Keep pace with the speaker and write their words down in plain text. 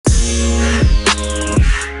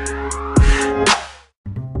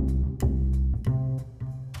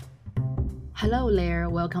there,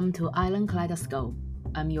 welcome to Island Kaleidoscope.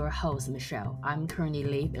 I'm your host, Michelle. I'm currently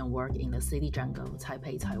live and work in the city jungle,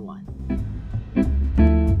 Taipei, Taiwan.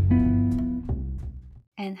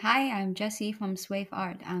 And hi, I'm Jessie from Swave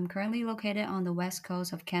Art. I'm currently located on the west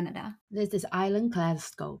coast of Canada. This is Island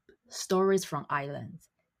Kaleidoscope, stories from islands.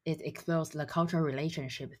 It explores the cultural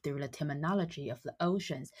relationship through the terminology of the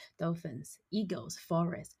oceans, dolphins, eagles,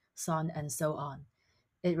 forests, sun, and so on.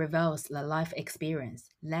 It reveals the life experience,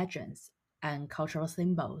 legends, and cultural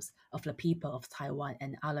symbols of the people of Taiwan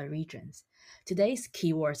and other regions. Today's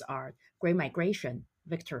keywords are Great Migration,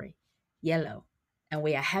 Victory, Yellow, and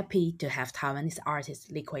we are happy to have Taiwanese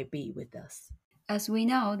artist Li Kuei with us. As we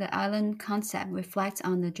know, the island concept reflects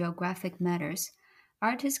on the geographic matters.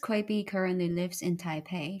 Artist Kuei currently lives in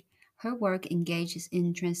Taipei. Her work engages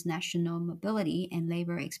in transnational mobility and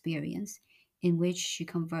labor experience, in which she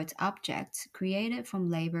converts objects created from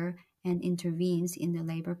labor and intervenes in the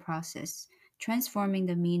labor process, transforming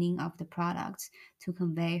the meaning of the products to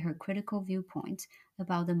convey her critical viewpoint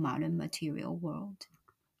about the modern material world.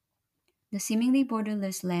 The seemingly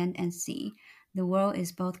borderless land and sea, the world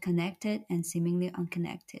is both connected and seemingly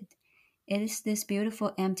unconnected. It is this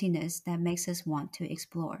beautiful emptiness that makes us want to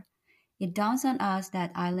explore. It dawns on us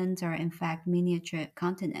that islands are in fact miniature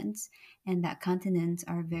continents, and that continents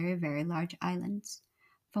are very, very large islands.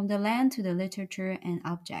 From the land to the literature and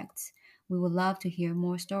objects, we would love to hear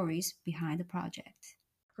more stories behind the project.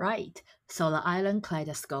 Right, so the Island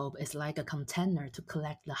Kaleidoscope is like a container to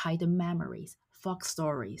collect the hidden memories, folk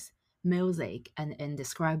stories, music, and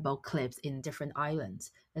indescribable clips in different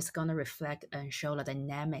islands. It's gonna reflect and show the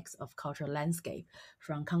dynamics of cultural landscape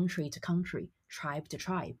from country to country, tribe to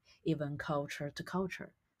tribe, even culture to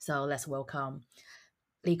culture. So let's welcome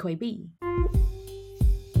Li Kuei.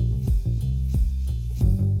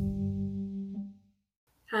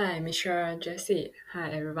 Hi, Michelle, Jessie. Hi,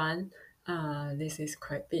 everyone. This is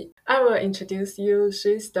Kuei. I will introduce you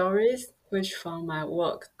three stories which from my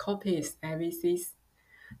work copies ABCs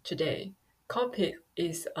today. Copy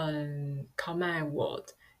is a common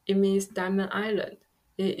word. It means Diamond Island.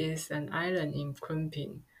 It is an island in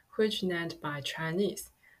Kunping, which named by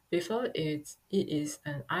Chinese. Before it is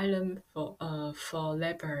an island for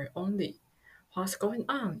labor only. What's going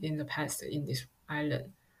on in the past in this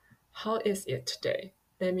island? How is it today?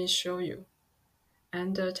 Let me show you.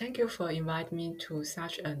 And thank you for inviting me to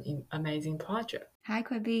such an amazing project. Hi,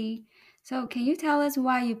 Kuei. So, can you tell us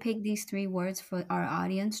why you picked these three words for our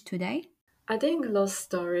audience today? I think those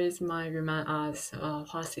stories might remind us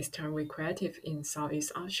what system we created in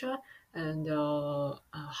Southeast Asia and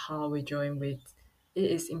how we join with.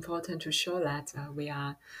 It is important to show that we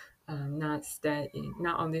are not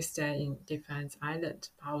only stay in different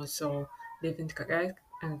islands, but also living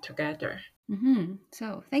together.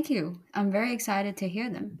 So, thank you. I'm very excited to hear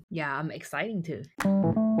them. Yeah, I'm excited too.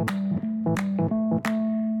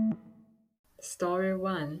 Story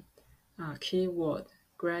 1, keyword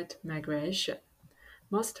Great Migration,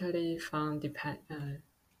 mostly from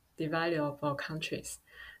developed countries.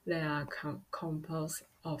 They are composed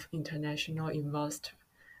of international investors,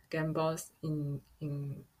 gamblers in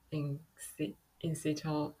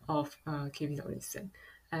situ of capitalism,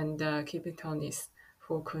 and capitalists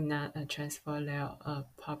who could not transfer their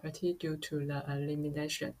property due to the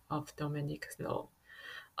limitation of domestic law.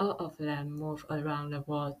 All of them move around the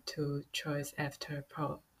world to chase after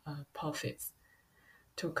profits.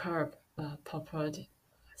 To curb property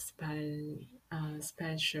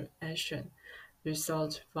speculation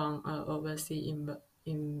result from overseas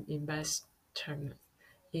investment.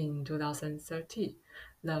 In 2013,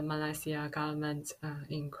 the Malaysia government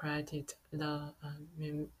increased the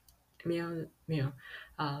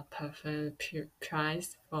preferred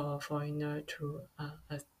price for foreigner to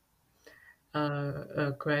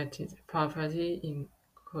a granted property in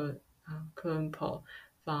Kuala Lumpur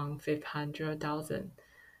from 500,000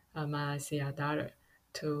 Malaysia dollar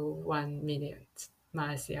to 1 million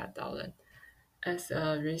Malaysia dollar. As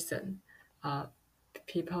a reason, uh,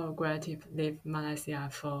 people gradually leave Malaysia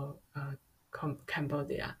for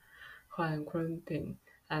Cambodia, when Kunping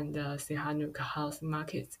and the Sihanouk house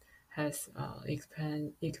market has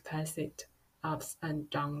experienced ups and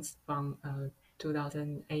downs from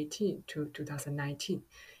 2018 to 2019,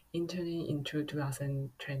 entering into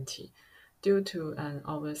 2020. Due to an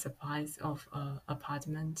oversupply of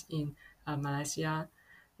apartments in Malaysia,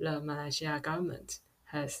 the Malaysia government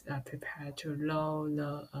has prepared to lower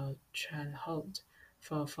the threshold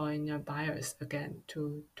for foreign buyers again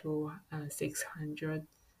to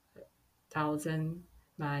 600,000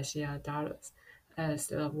 Malaysia dollars. As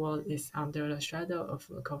the world is under the shadow of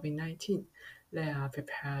COVID-19, they are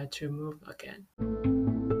prepared to move again.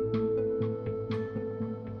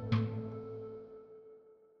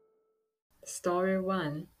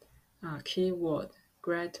 keyword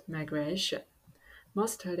Great Migration,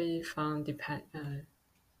 mostly from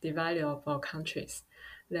developed countries.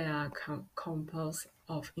 They are composed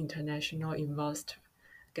of international investors,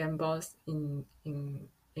 gamblers in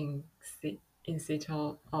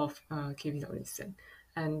situ of capitalism,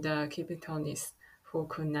 and capitalists who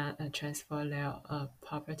could not transfer their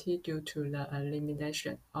property due to the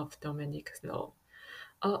elimination of domestic law.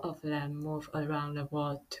 All of them move around the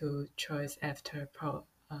world to chase after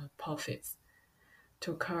profits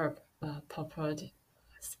to curb property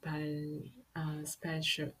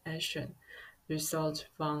speculation result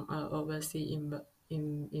from overseas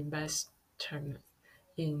investment.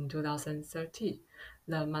 In 2013,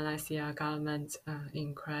 the Malaysia government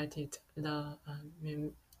increased the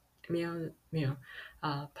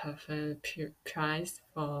preferred price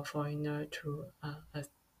for foreigner to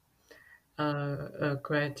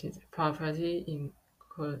granted property in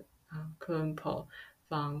Kuala Lumpur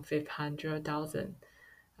from 500,000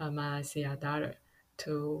 Malaysia dollar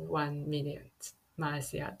to 1 million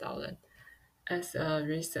Malaysia dollar. As a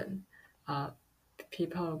reason, uh,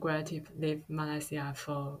 people gradually leave Malaysia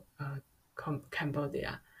for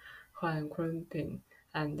Cambodia, when Philippines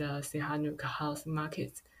and the Sihanouk house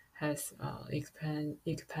market has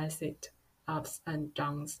experienced ups and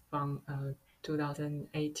downs from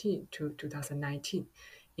 2018 to 2019,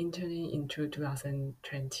 entering into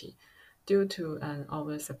 2020. Due to an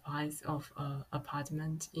oversupply of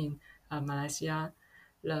apartments in Malaysia,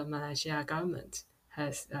 the Malaysia government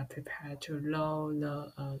has prepared to lower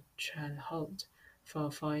the threshold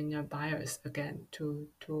for foreign buyers again to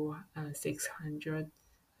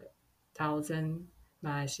 600,000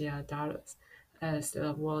 Malaysia dollars. As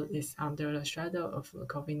the world is under the shadow of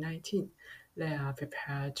COVID-19, they are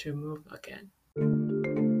prepared to move again.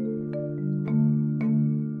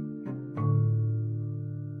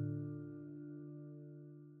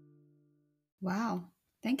 Wow.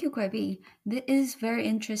 Thank you, Kuei. This is very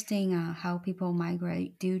interesting how people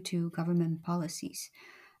migrate due to government policies.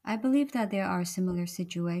 I believe that there are similar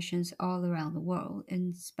situations all around the world,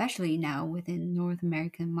 and especially now within North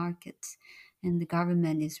American markets. And the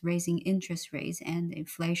government is raising interest rates and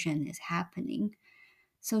inflation is happening.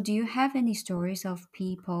 So, do you have any stories of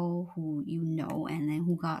people who you know and then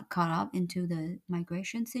who got caught up into the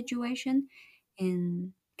migration situation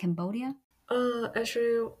in Cambodia? When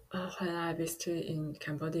I visited in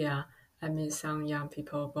Cambodia, I met some young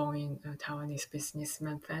people born in a Taiwanese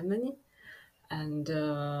businessman family, and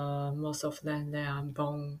most of them uh,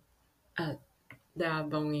 they are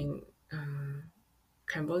born in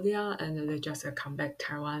Cambodia, and they just come back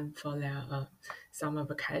Taiwan for their summer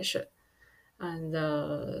vacation. And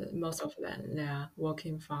most of them they are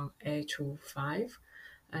working from 8 to 5,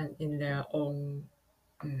 and in their own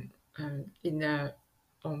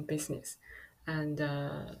business, and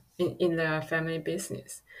in their family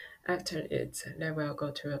business. After it, they will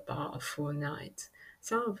go to a bar a full night.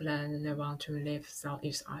 Some of them they want to leave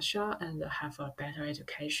Southeast Asia and have a better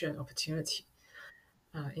education opportunity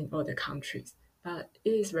in other countries, but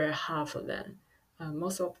it is very hard for them.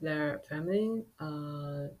 Most of their family,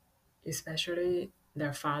 especially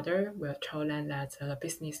their father, will tell them that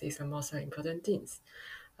business is the most important thing.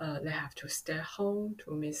 They have to stay home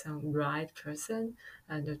to meet some right person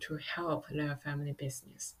and to help their family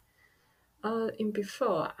business. In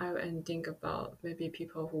before, I would think about maybe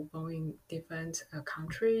people who born in different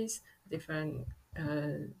countries, different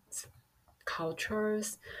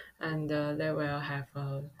cultures, and they will have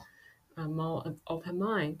a more open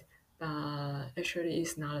mind. But actually,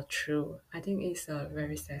 it's not true. I think it's a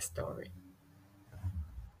very sad story.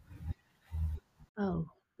 Oh,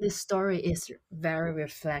 this story is very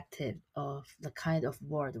reflective of the kind of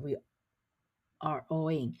world we are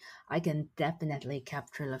owing. I can definitely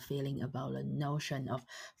capture the feeling about the notion of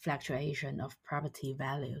fluctuation of property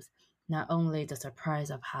values. Not only the surprise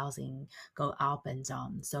of housing go up and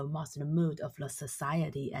down, so much the mood of the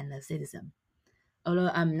society and the citizen. Although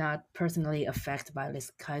I'm not personally affected by this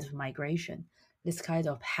kind of migration, this kind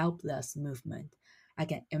of helpless movement, I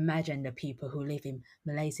can imagine the people who live in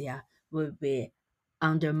Malaysia would be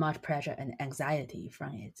under much pressure and anxiety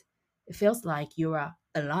from it. It feels like you are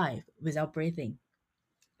alive without breathing.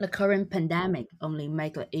 The current pandemic only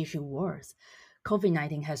makes the issue worse.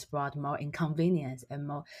 COVID-19 has brought more inconvenience and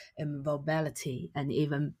more immobility and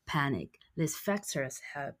even panic. These factors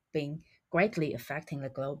have been greatly affecting the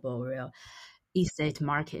global real estate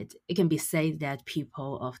market. It can be said that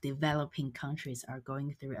people of developing countries are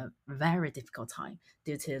going through a very difficult time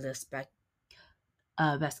due to the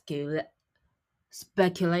bascula-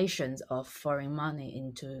 speculations of foreign money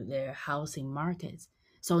into their housing markets.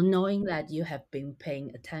 So, knowing that you have been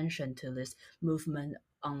paying attention to this movement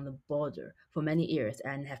on the border for many years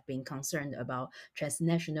and have been concerned about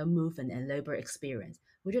transnational movement and labor experience.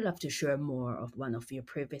 Would you love to share more of one of your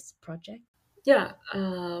previous projects? Yeah,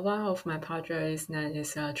 one of my projects that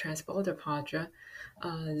is a transborder project.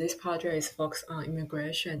 This project is focused on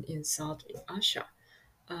immigration in Southeast Asia.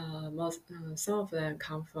 Some of them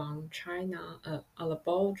come from China, on the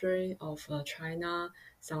border of China.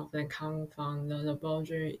 Some of them come from the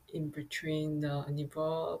border in between the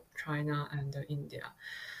Nepal, China, and India.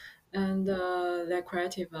 And they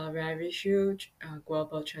created a very huge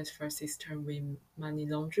global transfer system with money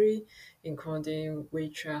laundering, including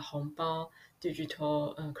WeChat, Hongbao,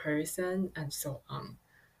 digital currency, and so on.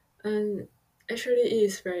 And actually, it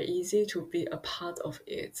is very easy to be a part of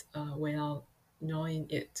it without knowing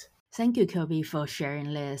it. Thank you, Kobe, for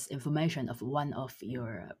sharing this information of one of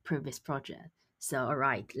your previous projects. So, all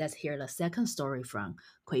right, let's hear the second story from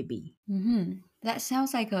Kuei. That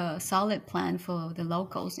sounds like a solid plan for the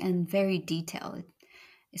locals and very detailed,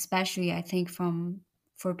 especially I think from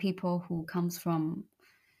for people who comes from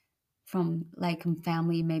like a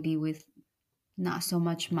family maybe with not so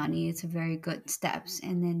much money. It's a very good steps.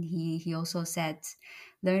 And then he also said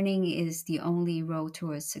learning is the only road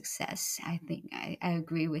towards success. I think I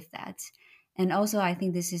agree with that. And also I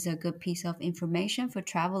think this is a good piece of information for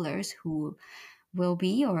travelers who will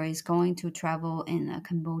be or is going to travel in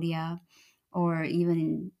Cambodia or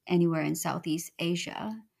even anywhere in Southeast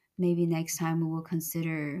Asia. Maybe next time we will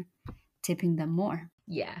consider tipping them more.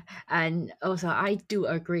 Yeah, and also I do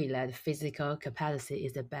agree that physical capacity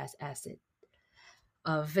is the best asset.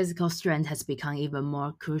 Physical strength has become even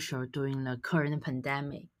more crucial during the current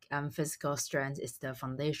pandemic, and physical strength is the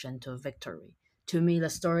foundation to victory. To me, the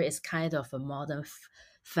story is kind of a modern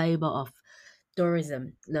fable of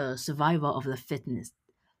tourism, the survival of the fitness.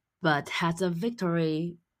 But has the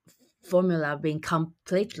victory formula been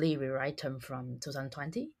completely rewritten from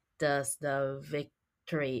 2020? Does the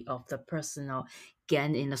victory of the personal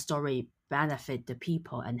gain in the story benefit the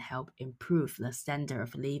people and help improve the standard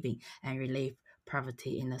of living and relieve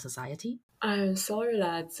poverty in the society? I'm sorry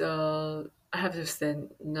that I have to say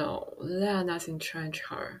no. There are nothing change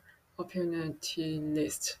her. Opportunity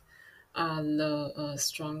are the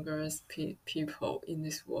strongest people in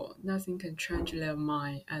this world. Nothing can change their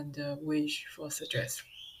mind and wish for success.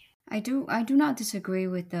 I do not disagree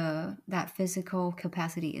with the that physical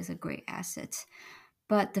capacity is a great asset.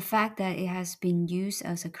 But the fact that it has been used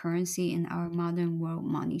as a currency in our modern world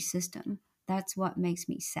money system, that's what makes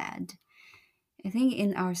me sad. I think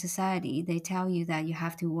in our society, they tell you that you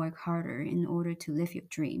have to work harder in order to live your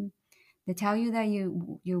dream. They tell you that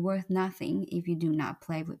you're worth nothing if you do not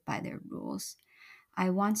play by their rules. I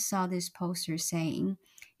once saw this poster saying,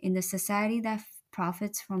 in the society that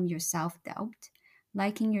profits from your self doubt,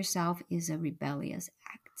 liking yourself is a rebellious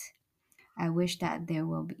act. I wish that there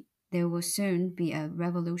will soon be a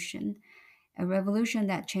revolution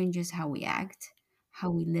that changes how we act, how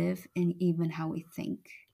we live, and even how we think.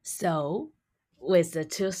 So, with the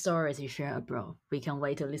two stories you share abroad, we can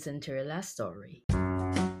wait to listen to your last story.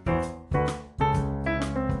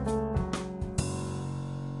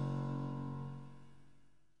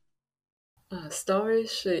 Story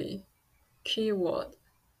 3. Keyword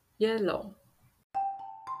yellow.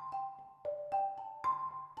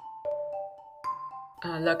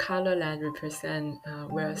 The color that represent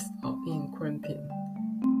wealth in crimping.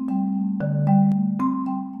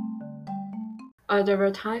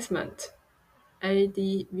 Advertisement.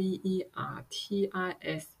 Advertisement.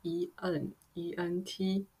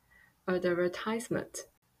 Advertisement.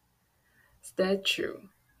 Statue.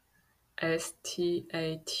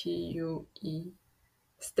 Statue.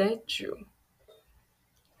 Statue.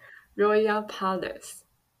 Royal Palace.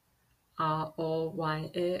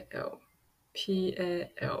 Royal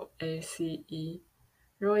Palace.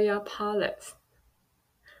 Royal Palace.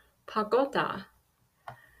 Pagoda.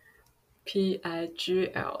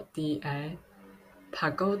 Piglda.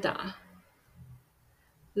 Pagoda.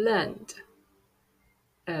 Land.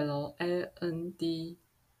 Land.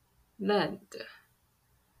 Land.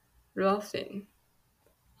 Roofing.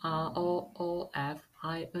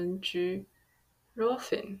 Roofing.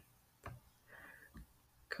 Roofing.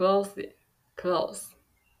 Clothing. Clothes.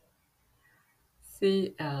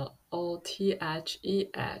 Clothes.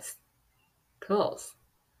 Clothes.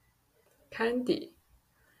 Candy.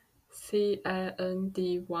 Candy.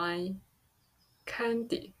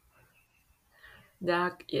 Candy.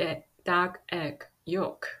 Duck egg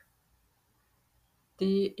yolk.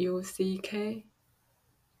 Duckeggyolk.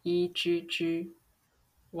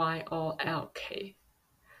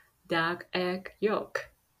 Duck egg yolk.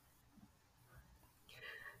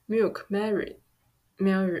 Milk Marion.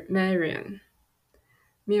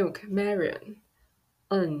 Milk Marion,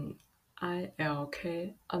 Milkmarine,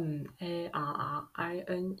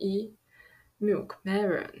 Milk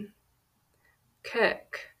Marion.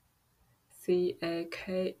 Cake,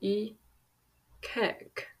 Cake,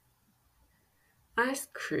 cake. Ice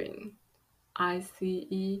cream, Ice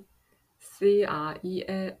cream,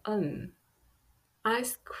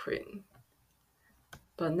 ice cream.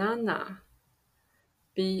 Banana,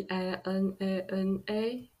 Banana,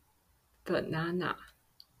 banana.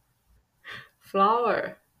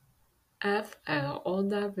 Flower,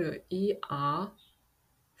 Flower,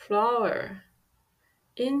 flower.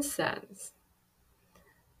 Incense,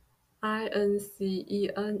 Incense,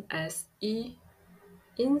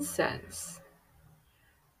 incense.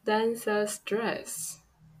 Dancer's dress,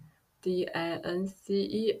 Dancer's,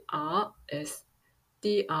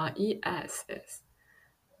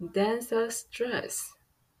 dancer's dress.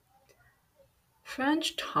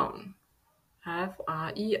 French tongue,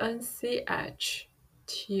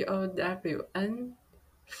 Frenchtown,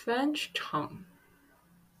 French tongue.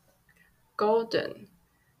 Golden,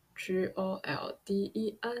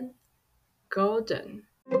 Golden, golden.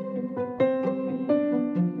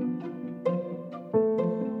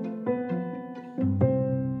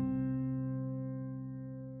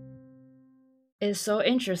 It's so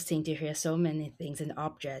interesting to hear so many things and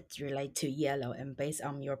objects relate to yellow and based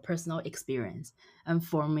on your personal experience. And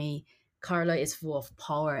for me, color is full of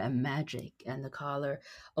power and magic, and the color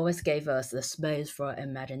always gave us the space for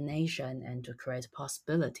imagination and to create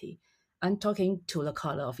possibility. And talking to the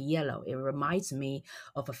color of yellow, it reminds me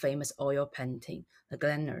of a famous oil painting, The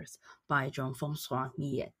Gleaners, by Jean-François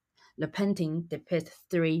Millet. The painting depicts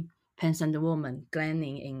three peasant women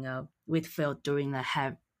gleaning in a wheat field during the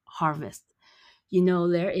harvest.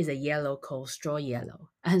 There is a yellow called straw yellow,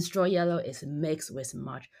 and straw yellow is mixed with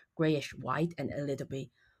much grayish white and a little bit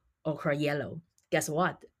ochre yellow. Guess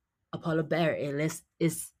what? A polar bear is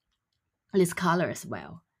this color as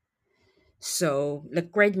well. So the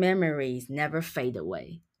great memories never fade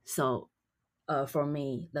away. So for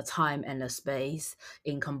me, the time and the space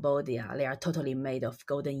in Cambodia, they are totally made of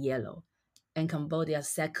golden yellow. And Cambodia's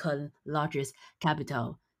second largest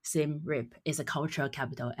capital, Siem Reap, is a cultural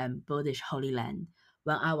capital and Buddhist holy land.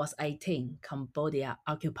 When I was 18, Cambodia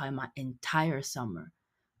occupied my entire summer.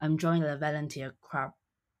 I'm joining the volunteer corps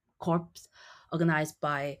organized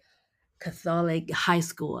by Catholic high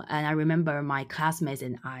school, and I remember my classmates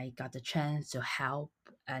and I got the chance to help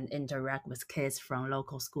and interact with kids from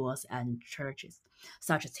local schools and churches,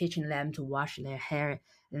 such as teaching them to wash their hair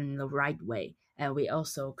in the right way. And we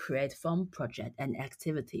also create fun projects and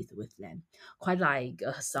activities with them, quite like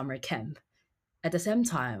a summer camp. At the same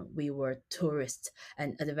time, we were tourists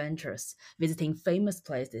and adventurers, visiting famous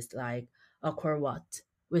places like Angkor Wat.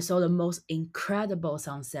 We saw the most incredible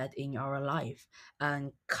sunset in our life,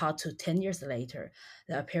 and cut to 10 years later,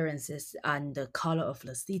 the appearances and the color of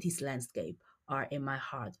the city's landscape are in my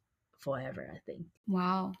heart forever, I think.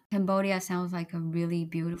 Wow, Cambodia sounds like a really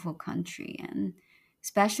beautiful country, and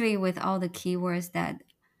especially with all the keywords that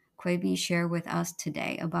Kuei shared with us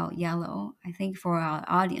today about yellow. I think for our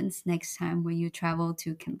audience, next time when you travel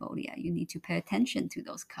to Cambodia, you need to pay attention to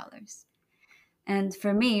those colors. And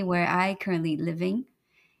for me, where I currently living,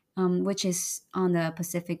 which is on the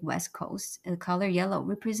Pacific West Coast. The color yellow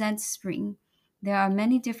represents spring. There are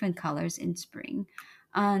many different colors in spring,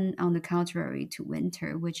 and on the contrary to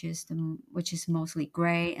winter, which is mostly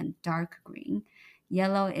gray and dark green.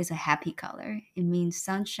 Yellow is a happy color. It means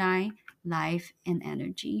sunshine, life, and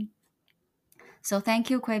energy. So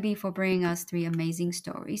thank you, Kuei, for bringing us three amazing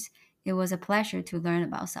stories. It was a pleasure to learn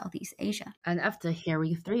about Southeast Asia. And after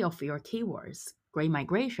hearing three of your keywords, Great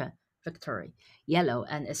Migration, Victory, Yellow,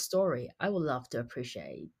 and a story, I would love to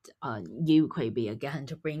appreciate you, Kuei, again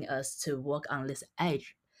to bring us to walk on this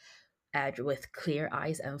edge with clear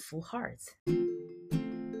eyes and full hearts.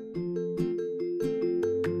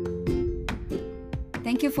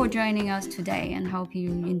 Thank you for joining us today and hope you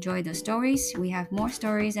enjoyed the stories. We have more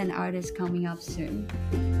stories and artists coming up soon.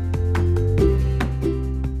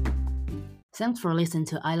 Thanks for listening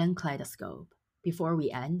to Island Kaleidoscope. Before we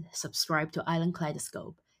end, subscribe to Island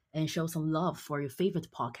Kaleidoscope and show some love for your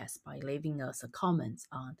favorite podcast by leaving us a comment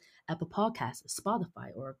on Apple Podcasts,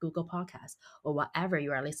 Spotify, or Google Podcasts, or whatever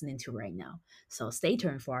you are listening to right now. So stay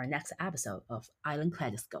tuned for our next episode of Island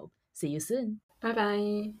Kaleidoscope. See you soon. Bye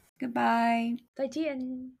bye. Goodbye. 再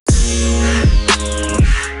见。